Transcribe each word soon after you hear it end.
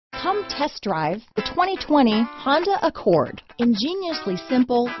Come test drive the 2020 Honda Accord. Ingeniously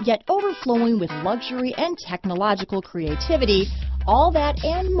simple, yet overflowing with luxury and technological creativity, all that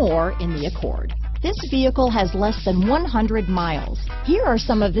and more in the Accord. This vehicle has less than 100 miles. Here are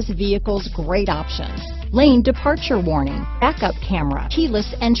some of this vehicle's great options: lane departure warning, backup camera,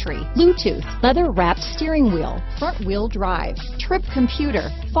 keyless entry, Bluetooth, leather-wrapped steering wheel, front-wheel drive, trip computer,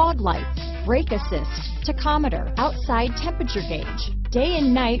 fog lights, brake assist, tachometer, outside temperature gauge, day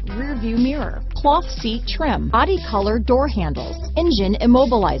and night rear view mirror, cloth seat trim, body color door handles, engine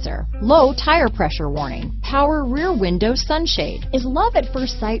immobilizer, low tire pressure warning, power rear window sunshade. Is love at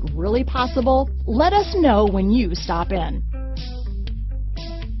first sight really possible? Let us know when you stop in.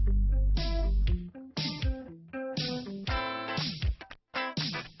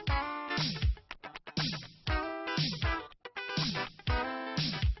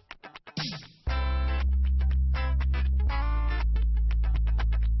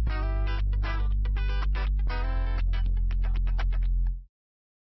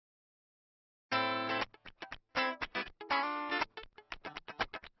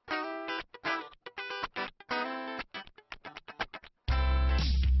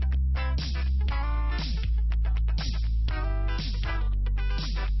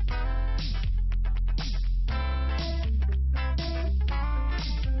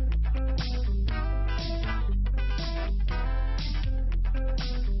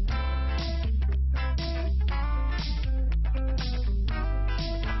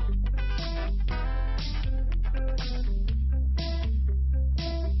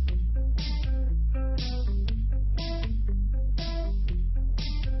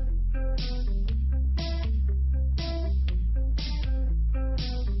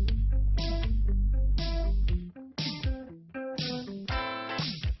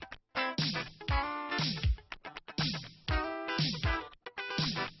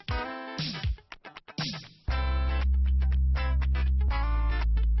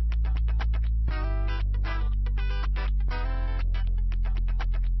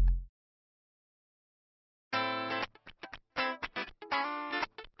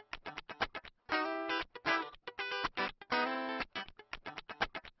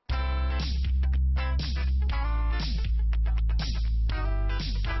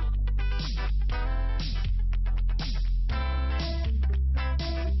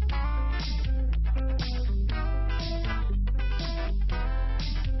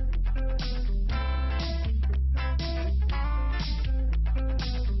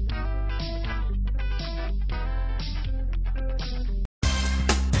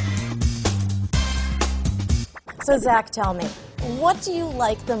 So Zach, tell me, what do you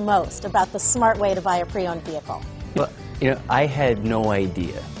like the most about the smart way to buy a pre-owned vehicle? Well, I had no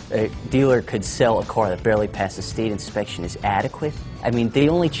idea a dealer could sell a car that barely passed the state inspection as adequate. I mean, they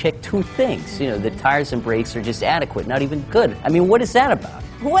only check two things. The tires and brakes are just adequate, not even good. I mean, what is that about?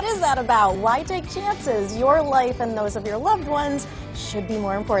 What is that about? Why take chances? Your life and those of your loved ones should be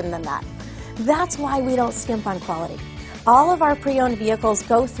more important than that. That's why we don't skimp on quality. All of our pre-owned vehicles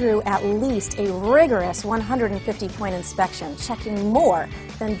go through at least a rigorous 150-point inspection, checking more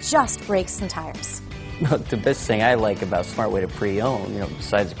than just brakes and tires. The best thing I like about Smart Way to Pre-Own,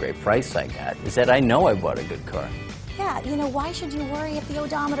 besides the great price I got, is that I know I bought a good car. Yeah, why should you worry if the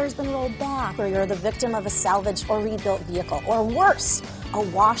odometer's been rolled back, or you're the victim of a salvaged or rebuilt vehicle, or worse, a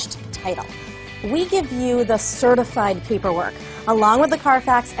washed title? We give you the certified paperwork, along with the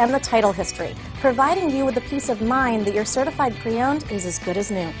Carfax and the title history, providing you with the peace of mind that your certified pre-owned is as good as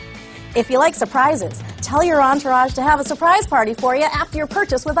new. If you like surprises, tell your entourage to have a surprise party for you after your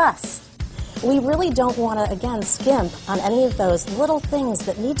purchase with us. We really don't want to, again, skimp on any of those little things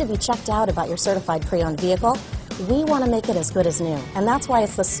that need to be checked out about your certified pre-owned vehicle. We want to make it as good as new, and that's why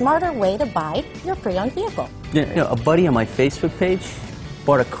it's the smarter way to buy your pre-owned vehicle. A buddy on my Facebook page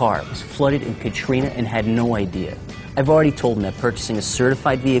bought a car, was flooded in Katrina, and had no idea. I've already told him that purchasing a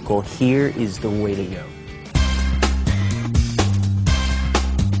certified vehicle here is the way to go.